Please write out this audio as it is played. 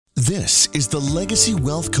This is the Legacy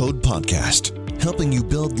Wealth Code podcast, helping you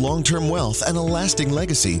build long-term wealth and a lasting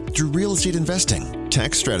legacy through real estate investing,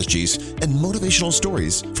 tax strategies, and motivational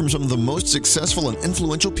stories from some of the most successful and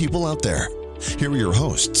influential people out there. Here are your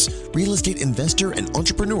hosts, real estate investor and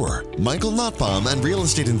entrepreneur, Michael Notbaum, and real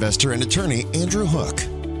estate investor and attorney, Andrew Hook.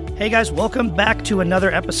 Hey guys, welcome back to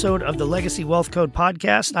another episode of the Legacy Wealth Code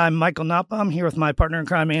podcast. I'm Michael Notbaum, here with my partner in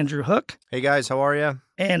crime, Andrew Hook. Hey guys, how are you?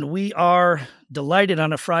 And we are delighted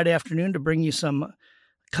on a Friday afternoon to bring you some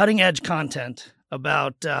cutting edge content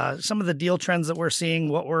about some of the deal trends that we're seeing,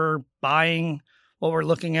 what we're buying, what we're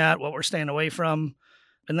looking at, what we're staying away from,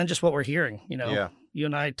 and then just what we're hearing. You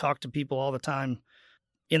and I talk to people all the time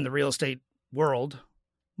in the real estate world,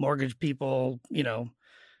 mortgage people,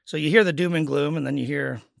 so you hear the doom and gloom and then you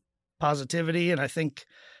hear positivity. And I think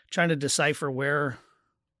trying to decipher where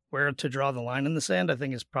to draw the line in the sand, I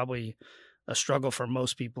think is probably a struggle for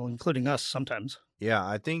most people, including us sometimes. Yeah,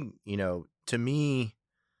 I think, to me,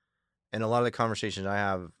 and a lot of the conversations I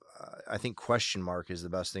have, I think question mark is the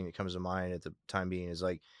best thing that comes to mind at the time being is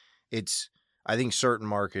like, I think certain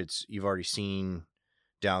markets you've already seen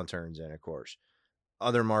downturns in, of course.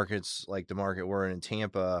 Other markets, like the market we're in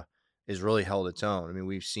Tampa, is really held its own. I mean,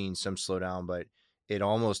 we've seen some slowdown, but it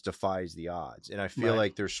almost defies the odds. And I feel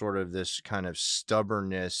like there's sort of this kind of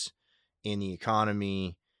stubbornness in the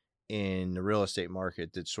economy, in the real estate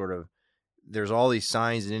market, that sort of, there's all these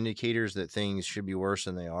signs and indicators that things should be worse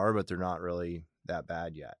than they are, but they're not really that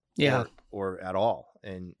bad yet. Yeah. Or at all.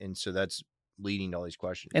 And so that's leading to all these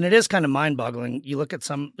questions. And it is kind of mind-boggling. You look at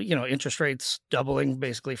some, interest rates doubling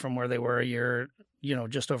basically from where they were a year,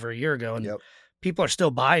 just over a year ago. And people are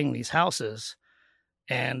still buying these houses.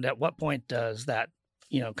 And at what point does that,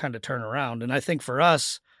 kind of turn around? And I think for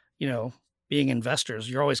us, being investors,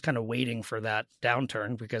 you're always kind of waiting for that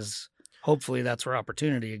downturn because hopefully that's where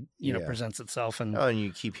opportunity, presents itself. And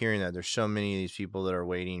you keep hearing that there's so many of these people that are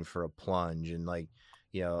waiting for a plunge and like,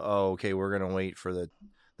 okay, we're going to wait for the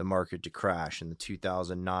market to crash in the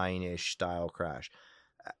 2009-ish style crash.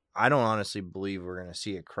 I don't honestly believe we're going to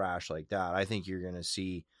see a crash like that. I think you're going to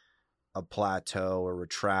see a plateau or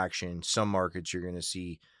retraction. Some markets you're going to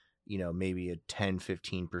see, maybe a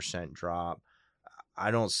 10-15% drop. I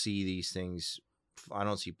don't see these things. I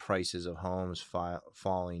don't see prices of homes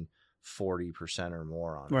falling 40% or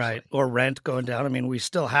more, honestly. Right. Or rent going down. I mean, we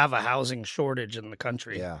still have a housing shortage in the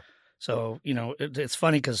country. Yeah. So, it's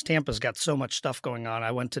funny because Tampa's got so much stuff going on.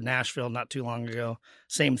 I went to Nashville not too long ago.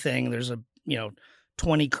 Same thing. There's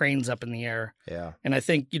 20 cranes up in the air. Yeah. And I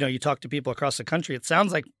think, you talk to people across the country, it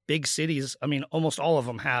sounds like big cities, I mean, almost all of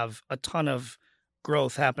them have a ton of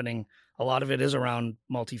growth happening. A lot of it is around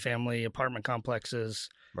multifamily apartment complexes,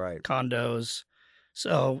 right, condos.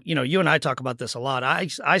 So, you and I talk about this a lot.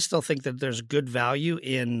 I still think that there's good value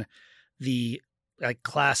in the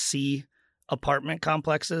Class C apartment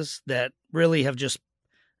complexes that really have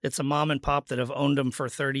it's a mom and pop that have owned them for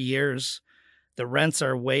 30 years. The rents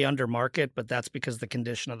are way under market, but that's because the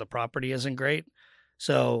condition of the property isn't great.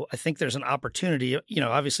 So I think there's an opportunity,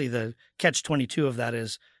 obviously the catch-22 of that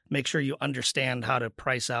is make sure you understand how to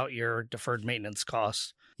price out your deferred maintenance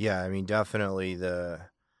costs. Yeah. I mean, definitely that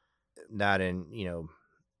and,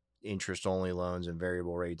 interest only loans and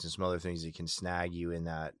variable rates and some other things that can snag you in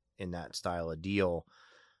that style of deal.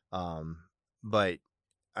 But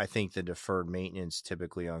I think the deferred maintenance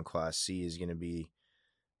typically on Class C is going to be,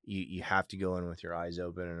 you have to go in with your eyes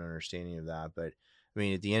open and understanding of that. But I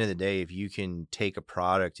mean, at the end of the day, if you can take a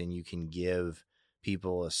product and you can give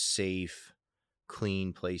people a safe,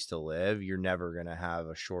 clean place to live, you're never going to have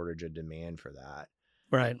a shortage of demand for that.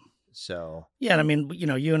 Right. So, yeah. And I mean,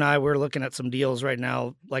 you and I, we're looking at some deals right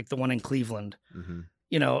now, like the one in Cleveland.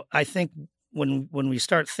 Mm-hmm. I think when we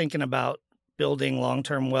start thinking about building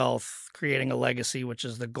long-term wealth, creating a legacy, which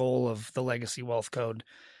is the goal of the Legacy Wealth Code,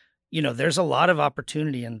 there's a lot of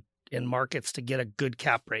opportunity in markets to get a good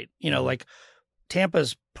cap rate. Like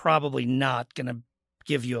Tampa's probably not going to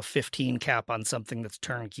give you a 15 cap on something that's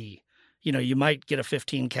turnkey. You might get a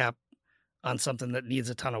 15 cap on something that needs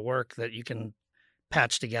a ton of work that you can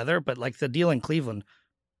patch together. But like the deal in Cleveland,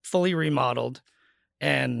 fully remodeled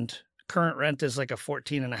and current rent is like a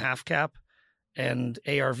 14.5 cap and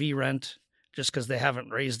ARV rent, just because they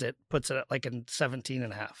haven't raised it, puts it at like a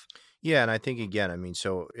 17.5. Yeah. And I think, again, I mean,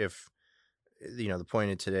 so if, the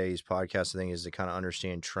point of today's podcast, I think, is to kind of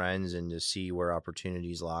understand trends and to see where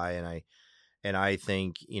opportunities lie. And I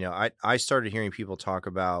think, I started hearing people talk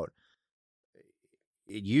about,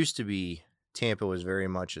 it used to be Tampa was very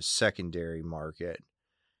much a secondary market,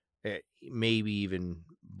 maybe even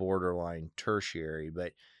borderline tertiary,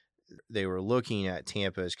 but they were looking at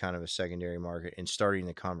Tampa as kind of a secondary market and starting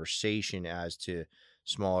the conversation as to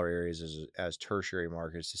smaller areas as tertiary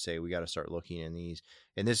markets to say we got to start looking in these.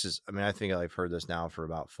 And this is, I mean, I think I've heard this now for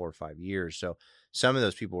about 4 or 5 years. So some of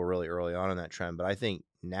those people were really early on in that trend, but I think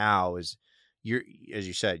now is as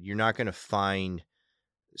you said, you're not going to find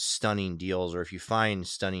stunning deals, or if you find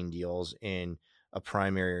stunning deals in a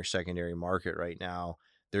primary or secondary market right now,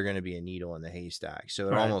 they're going to be a needle in the haystack. So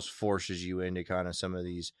it almost forces you into kind of some of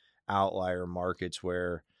these outlier markets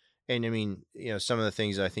where, and I mean, some of the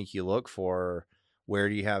things I think you look for, where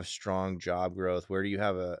do you have strong job growth? Where do you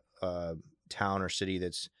have a town or city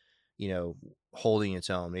that's, holding its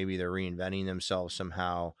own? Maybe they're reinventing themselves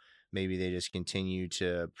somehow. Maybe they just continue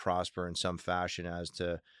to prosper in some fashion as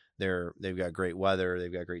to they've got great weather,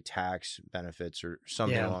 they've got great tax benefits or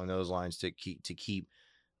something along those lines to keep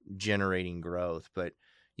generating growth. But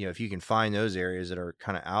if you can find those areas that are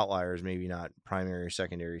kind of outliers, maybe not primary or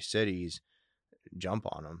secondary cities, jump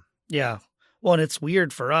on them. Yeah. Well, and it's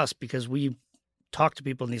weird for us because we talk to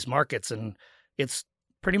people in these markets, and it's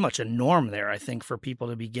pretty much a norm there, I think, for people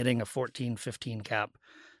to be getting a 14, 15 cap.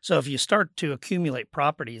 So if you start to accumulate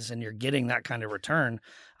properties and you're getting that kind of return,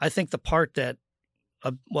 I think the part that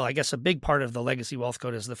I guess a big part of the legacy wealth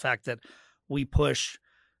code is the fact that we push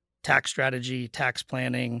tax strategy, tax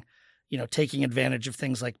planning, taking advantage of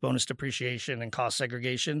things like bonus depreciation and cost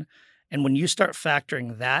segregation. And when you start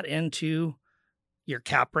factoring that into your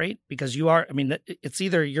cap rate, because it's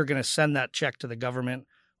either you're going to send that check to the government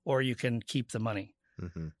or you can keep the money.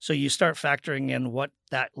 Mm-hmm. So you start factoring in what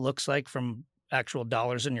that looks like from actual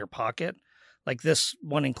dollars in your pocket. Like this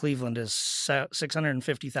one in Cleveland is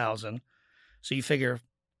 $650,000. So you figure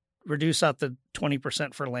reduce out the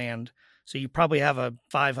 20% for land. So you probably have a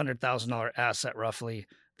 $500,000 asset roughly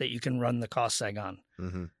that you can run the cost seg on.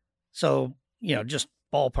 Mm-hmm. So, just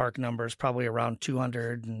ballpark numbers, probably around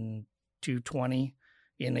 200 and 220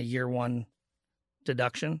 in a year one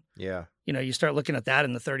deduction. Yeah. You start looking at that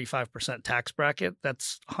in the 35% tax bracket,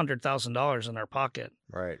 that's $100,000 in our pocket.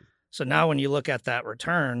 Right. So now when you look at that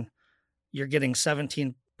return, you're getting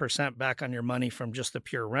 17% back on your money from just the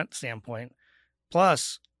pure rent standpoint,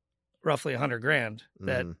 plus roughly $100,000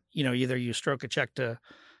 that, either you stroke a check to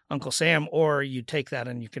Uncle Sam or you take that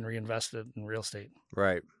and you can reinvest it in real estate.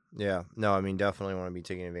 Right. Yeah. No, I mean, definitely want to be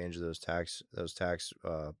taking advantage of those tax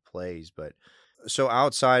plays. But so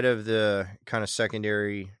outside of the kind of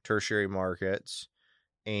secondary, tertiary markets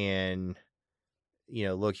and,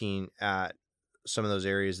 looking at some of those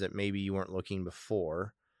areas that maybe you weren't looking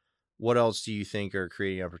before, what else do you think are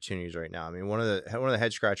creating opportunities right now? I mean, one of the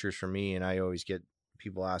head scratchers for me, and I always get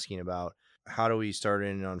people asking about, how do we start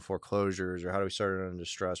in on foreclosures or how do we start in on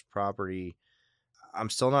distressed property? I'm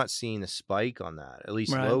still not seeing the spike on that, at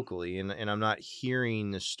least locally. And I'm not hearing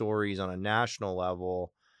the stories on a national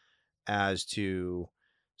level as to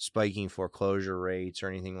spiking foreclosure rates or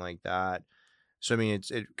anything like that. So, I mean,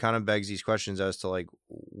 it kind of begs these questions as to like,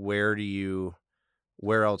 where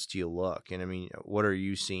else do you look? And I mean, what are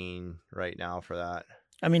you seeing right now for that?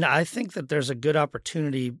 I mean, I think that there's a good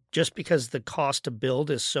opportunity just because the cost to build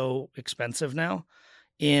is so expensive now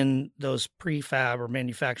in those prefab or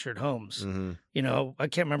manufactured homes. Mm-hmm. I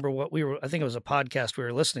can't remember I think it was a podcast we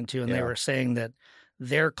were listening to, and they were saying that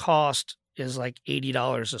their cost is like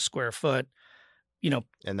 $80 a square foot.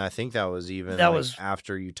 And I think that was even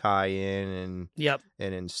after you tie in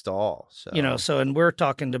and install. So, and we're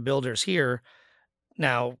talking to builders here.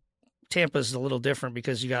 Now, Tampa's a little different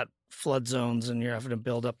because you got flood zones and you're having to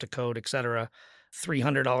build up to code, et cetera.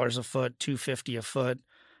 $300 a foot, $250 a foot.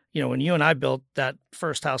 When you and I built that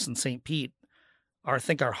first house in St. Pete, I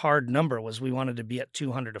think our hard number was we wanted to be at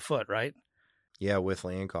 $200 a foot, right? Yeah, with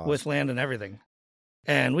land costs. With land and everything.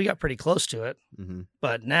 And we got pretty close to it. Mm-hmm.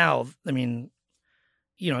 But now, I mean,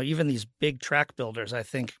 even these big track builders, I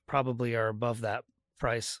think probably are above that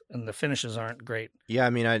price, and the finishes aren't great. Yeah, I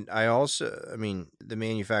mean, I mean, the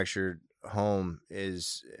manufactured home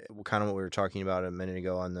is kind of what we were talking about a minute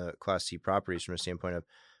ago on the Class C properties from a standpoint of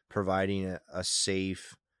providing a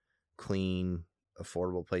safe, clean,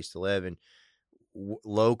 affordable place to live. And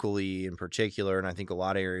locally in particular, and I think a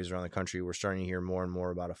lot of areas around the country, we're starting to hear more and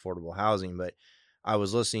more about affordable housing. But I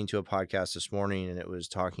was listening to a podcast this morning, and it was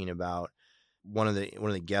talking about one of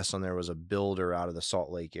the guests on there was a builder out of the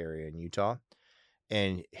Salt Lake area in Utah.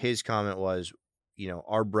 And his comment was,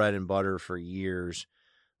 our bread and butter for years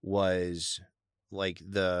was like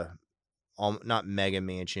not mega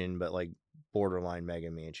mansion, but like borderline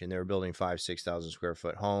mega mansion. They were building 5,000-6,000 square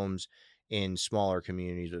foot homes in smaller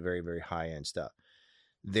communities with very, very high end stuff.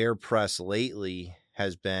 Their press lately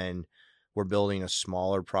has been, we're building a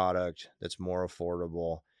smaller product that's more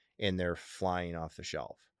affordable, and they're flying off the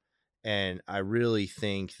shelf. And I really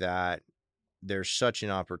think that there's such an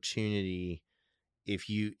opportunity if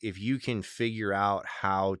you can figure out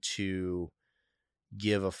how to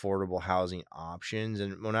give affordable housing options,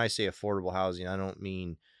 and when I say affordable housing, I don't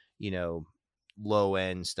mean, low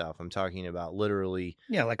end stuff. I'm talking about literally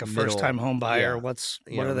like a first time home buyer. What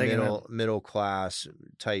are they middle class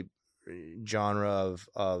type genre of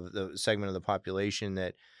the segment of the population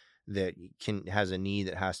that has a need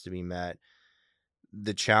that has to be met.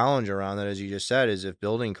 The challenge around that, as you just said, is if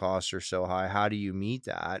building costs are so high, how do you meet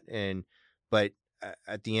that? But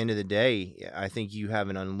at the end of the day, I think you have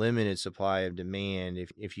an unlimited supply of demand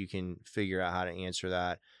if you can figure out how to answer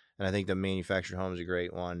that. And I think the manufactured home is a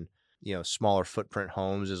great one. Smaller footprint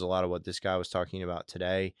homes is a lot of what this guy was talking about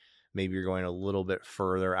today. Maybe you're going a little bit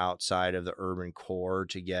further outside of the urban core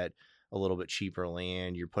to get a little bit cheaper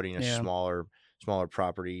land. You're putting a smaller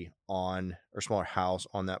property on, or smaller house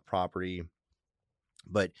on that property.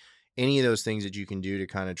 But any of those things that you can do to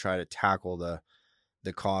kind of try to tackle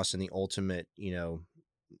the cost and the ultimate,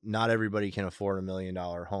 not everybody can afford $1 million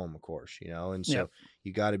home, of course, and so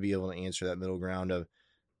you got to be able to answer that middle ground of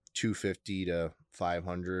 250 to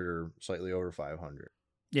 500 or slightly over 500.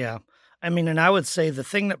 Yeah. I mean, and I would say the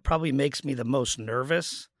thing that probably makes me the most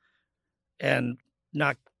nervous, and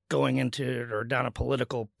not going into it or down a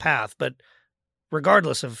political path, but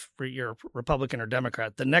regardless of you're Republican or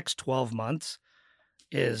Democrat, the next 12 months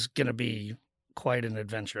is going to be quite an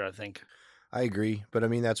adventure, I think. I agree. But I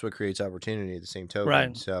mean, that's what creates opportunity at the same token.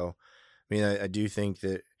 Right. So, I mean, I do think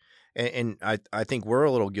that, and I think we're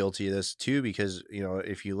a little guilty of this too, because,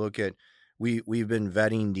 if you look at, we've been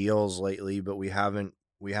vetting deals lately, but we haven't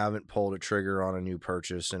pulled a trigger on a new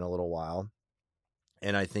purchase in a little while.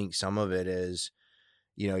 And I think some of it is,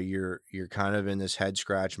 you're kind of in this head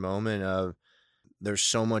scratch moment of, there's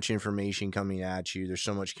so much information coming at you. There's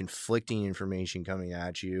so much conflicting information coming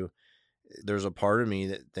at you. There's a part of me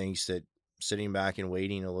that thinks that sitting back and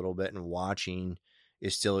waiting a little bit and watching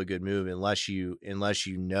is still a good move, unless you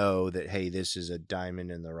know that, hey, this is a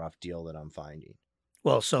diamond in the rough deal that I'm finding.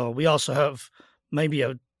 Well, so we also have maybe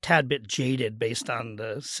a tad bit jaded based on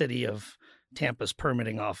the city of Tampa's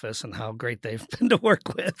permitting office and how great they've been to work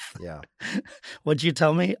with. Yeah. What'd you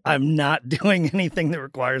tell me? I'm not doing anything that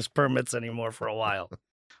requires permits anymore for a while,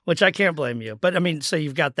 which I can't blame you. But I mean, so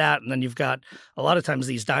you've got that, and then you've got a lot of times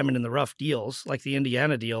these diamond in the rough deals, like the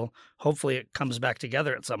Indiana deal. Hopefully it comes back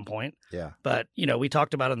together at some point. Yeah. But, we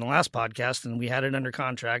talked about it in the last podcast and we had it under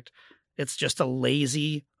contract. It's just a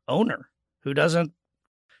lazy owner who doesn't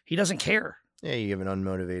care. Yeah, you have an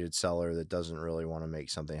unmotivated seller that doesn't really want to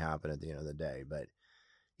make something happen at the end of the day. But,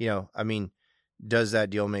 I mean, does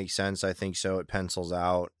that deal make sense? I think so. It pencils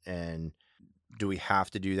out. And do we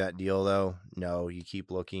have to do that deal, though? No, you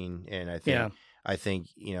keep looking. And I think,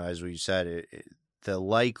 as we said, the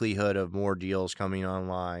likelihood of more deals coming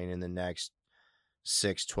online in the next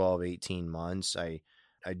 6, 12, 18 months, I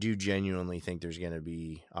do genuinely think there's going to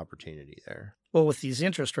be opportunity there. Well, with these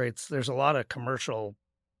interest rates, there's a lot of commercial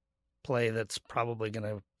play that's probably going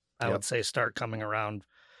to, I would say, start coming around,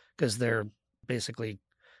 because they're basically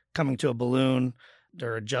coming to a balloon.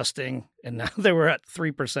 They're adjusting, and now they were at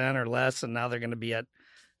 3% or less, and now they're going to be at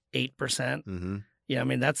 8%. Mm-hmm. Yeah, I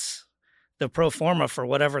mean, that's the pro forma for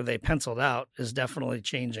whatever they penciled out is definitely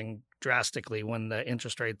changing drastically when the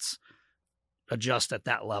interest rates adjust at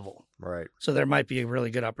that level. Right. So there might be a really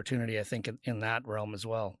good opportunity, I think, in that realm as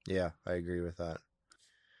well. Yeah, I agree with that.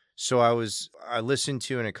 So I listened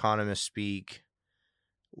to an economist speak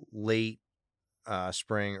late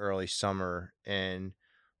spring, early summer, and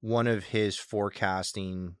one of his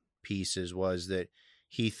forecasting pieces was that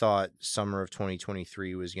he thought summer of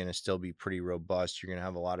 2023 was going to still be pretty robust. You're going to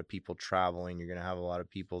have a lot of people traveling. You're going to have a lot of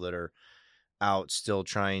people that are out still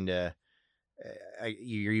trying to,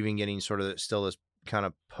 you're even getting sort of still this kind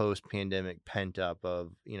of post-pandemic pent up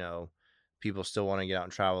of, people still want to get out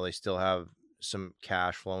and travel. They still have some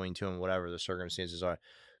cash flowing to them, whatever the circumstances are.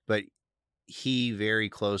 But he very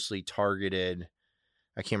closely targeted,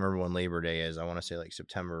 I can't remember when Labor Day is. I want to say like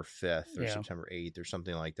September 5th or September 8th or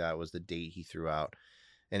something like that was the date he threw out.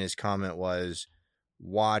 And his comment was,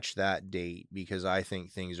 watch that date, because I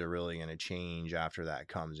think things are really going to change after that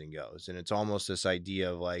comes and goes. And it's almost this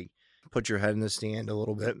idea of like, put your head in the stand a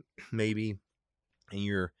little bit, maybe,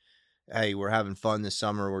 and hey, we're having fun this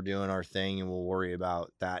summer. We're doing our thing, and we'll worry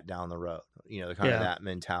about that down the road. Kind of that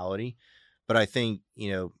mentality. But I think,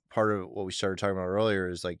 part of what we started talking about earlier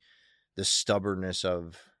is like the stubbornness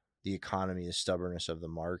of the economy, the stubbornness of the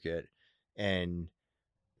market. And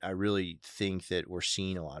I really think that we're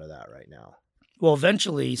seeing a lot of that right now. Well,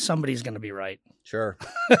 eventually somebody's going to be right. Sure.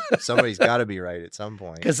 Somebody's got to be right at some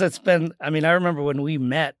point. Because it's been, I mean, I remember when we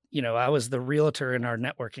met, I was the realtor in our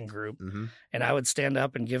networking group, Mm-hmm. and I would stand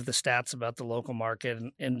up and give the stats about the local market.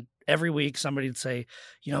 And every week somebody would say,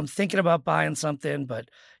 I'm thinking about buying something, but,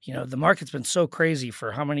 the market's been so crazy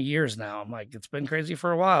for how many years now? I'm like, it's been crazy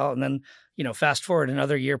for a while. And then, fast forward,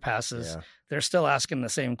 another year passes. Yeah. They're still asking the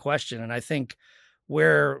same question. And I think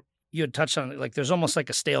where you had touched on it, like there's almost like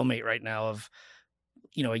a stalemate right now of,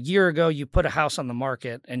 a year ago, you put a house on the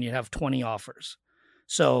market and you have 20 offers.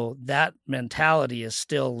 So that mentality is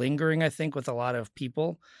still lingering, I think, with a lot of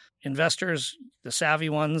people. Investors, the savvy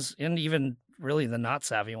ones, and even really the not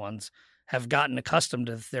savvy ones, have gotten accustomed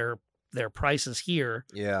to their prices here.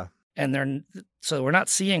 Yeah. And so we're not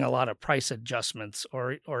seeing a lot of price adjustments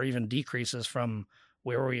or even decreases from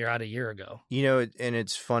where we were at a year ago. And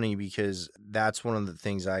it's funny because that's one of the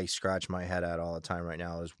things I scratch my head at all the time right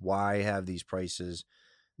now is why have these prices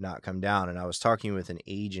not come down? And I was talking with an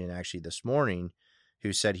agent actually this morning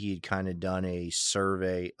who said he had kind of done a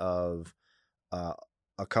survey of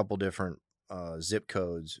a couple different zip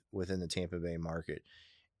codes within the Tampa Bay market.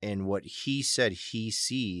 And what he said he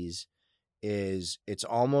sees is it's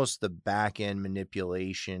almost the back end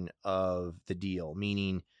manipulation of the deal,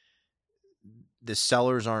 meaning the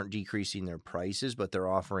sellers aren't decreasing their prices, but they're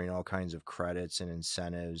offering all kinds of credits and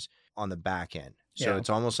incentives on the back end. So it's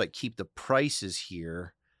almost like keep the prices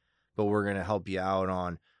here, but we're going to help you out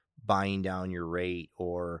on buying down your rate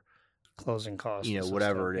or closing costs,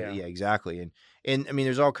 whatever it is. Yeah, exactly. And I mean,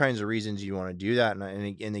 there's all kinds of reasons you want to do that.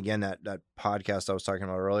 And again, that podcast I was talking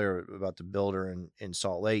about earlier about the builder in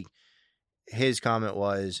Salt Lake, his comment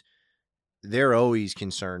was they're always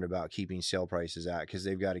concerned about keeping sale prices at because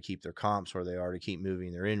they've got to keep their comps where they are to keep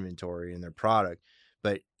moving their inventory and their product.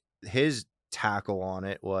 But his tackle on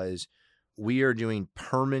it was we are doing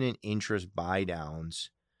permanent interest buy downs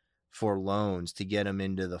for loans to get them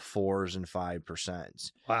into the 4s and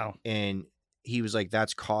 5%. Wow. And he was like,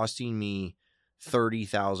 that's costing me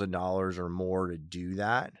 $30,000 or more to do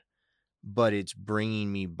that, but it's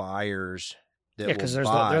bringing me buyers that because they're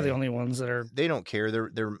the only ones that are. They don't care.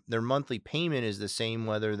 Their monthly payment is the same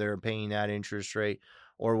whether they're paying that interest rate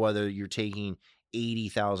or whether you're taking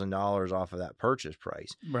 $80,000 off of that purchase price.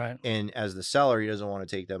 Right. And as the seller, he doesn't want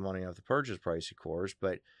to take that money off the purchase price, of course,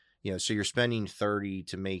 but so you're spending 30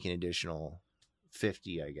 to make an additional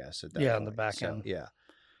 50, I guess, at that point. On the back end. Yeah.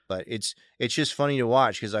 But it's just funny to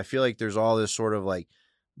watch because I feel like there's all this sort of like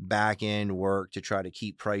back end work to try to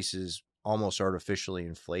keep prices almost artificially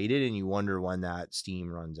inflated, and you wonder when that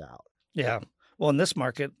steam runs out. Yeah. Well, in this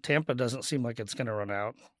market, Tampa doesn't seem like it's going to run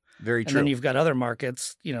out. Very true. And then you've got other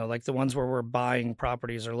markets, like the ones where we're buying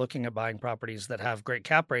properties or looking at buying properties that have great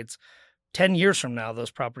cap rates. 10 years from now,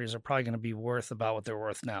 those properties are probably going to be worth about what they're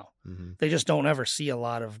worth now. Mm-hmm. They just don't ever see a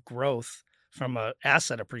lot of growth from an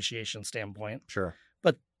asset appreciation standpoint. Sure.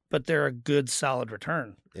 But they're a good, solid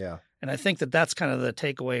return. Yeah. And I think that's kind of the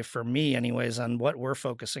takeaway for me anyways on what we're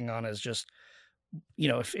focusing on is just,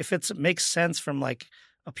 if it makes sense from like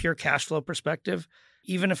a pure cash flow perspective,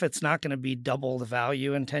 even if it's not going to be double the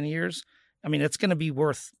value in 10 years, I mean, it's going to be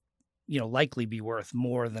worth, likely be worth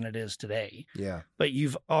more than it is today. Yeah. But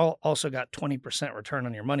you've also got 20% return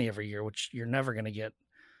on your money every year, which you're never going to get,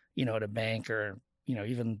 at a bank or,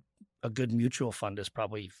 even a good mutual fund is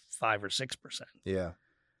probably 5 or 6%. Yeah.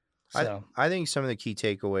 So I think some of the key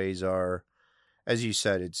takeaways are, as you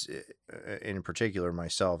said, it's in particular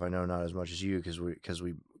myself. I know not as much as you because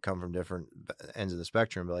we come from different ends of the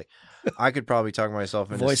spectrum. But like, I could probably talk myself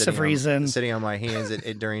into voice of reason, sitting on my hands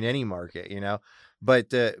during any market, But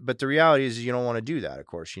the reality is you don't want to do that, of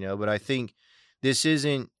course, But I think it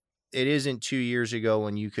isn't 2 years ago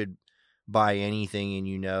when you could buy anything and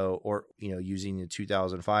using the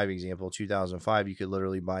 2005 example, 2005 you could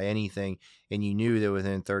literally buy anything and you knew that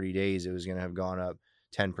within 30 days it was going to have gone up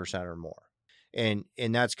 10% or more. And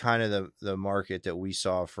that's kind of the market that we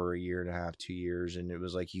saw for a year and a half, 2 years, and it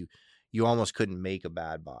was like you almost couldn't make a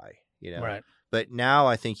bad buy, Right. But now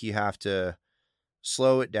I think you have to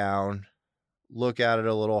slow it down, look at it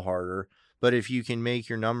a little harder. But if you can make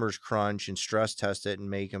your numbers crunch and stress test it and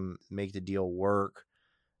make the deal work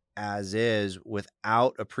as is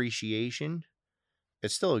without appreciation,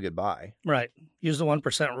 it's still a good buy. Right. Use the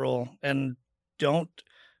 1% rule and don't,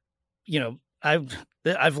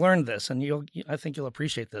 I've learned this and I think you'll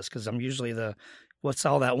appreciate this because I'm usually what's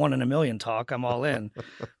all that 1 in a million talk. I'm all in.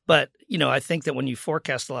 But, I think that when you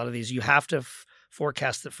forecast a lot of these, you have to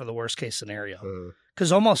forecast it for the worst case scenario.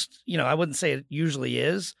 Because almost, I wouldn't say it usually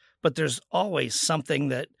is, but there's always something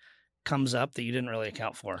that comes up that you didn't really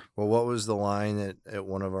account for. Well, what was the line at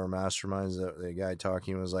one of our masterminds that the guy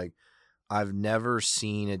talking was like, I've never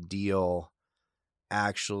seen a deal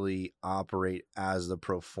actually operate as the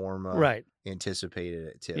pro forma anticipated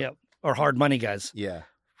it to. Yeah. Or hard money guys. Yeah.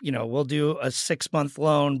 We'll do a 6-month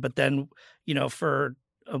loan, but then, for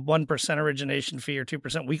a 1% origination fee or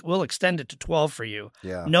 2%, we'll extend it to 12 for you,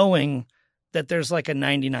 knowing that there's like a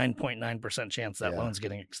 99.9% chance that loan's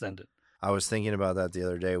getting extended. I was thinking about that the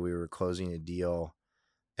other day. We were closing a deal,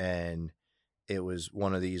 and it was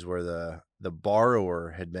one of these where the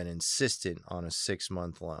borrower had been insistent on a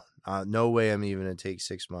 6-month loan. No way I'm even going to take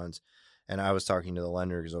 6 months. And I was talking to the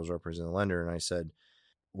lender because I was representing the lender, and I said,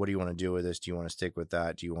 what do you want to do with this? Do you want to stick with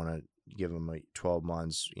that? Do you want to give them 12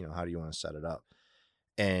 months? How do you want to set it up?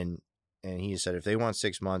 And he said, if they want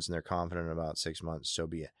 6 months and they're confident about 6 months, so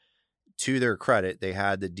be it. To their credit, they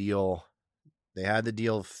had the deal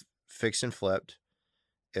fixed and flipped.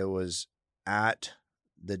 It was at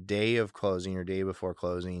the day of closing or day before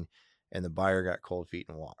closing, and the buyer got cold feet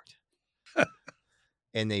and walked.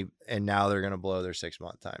 And now they're going to blow their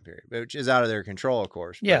 6-month time period, which is out of their control, of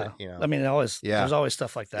course. Yeah. But, there's always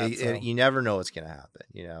stuff like that. You never know what's going to happen,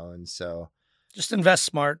 and so just invest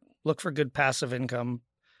smart, look for good passive income.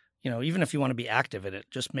 Even if you want to be active in it,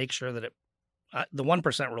 just make sure that the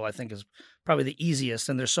 1% rule, I think, is probably the easiest.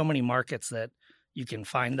 And there's so many markets that you can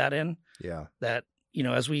find that in. Yeah. That,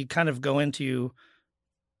 as we kind of go into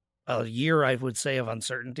a year, I would say, of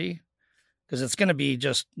uncertainty, because it's going to be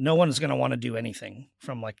just no one's going to want to do anything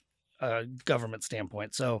from like a government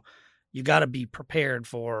standpoint. So you got to be prepared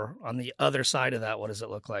for on the other side of that. What does it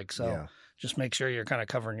look like? So just make sure you're kind of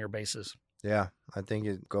covering your bases. Yeah. I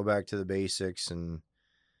think go back to the basics and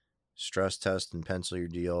stress test and pencil your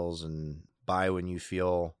deals and buy when you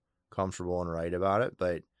feel comfortable and right about it.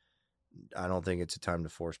 But I don't think it's a time to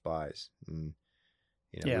force buys. And,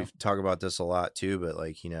 we've talked about this a lot too, but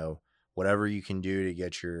whatever you can do to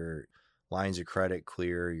get your lines of credit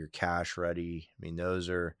clear, your cash ready. I mean, those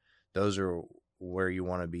are where you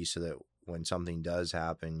want to be so that when something does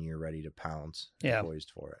happen, you're ready to pounce and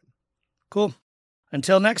poised for it. Cool.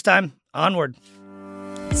 Until next time, onward.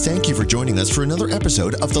 Thank you for joining us for another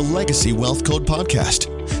episode of the Legacy Wealth Code Podcast.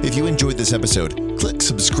 If you enjoyed this episode, click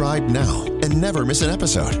subscribe now and never miss an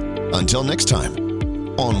episode. Until next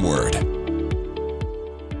time, onward.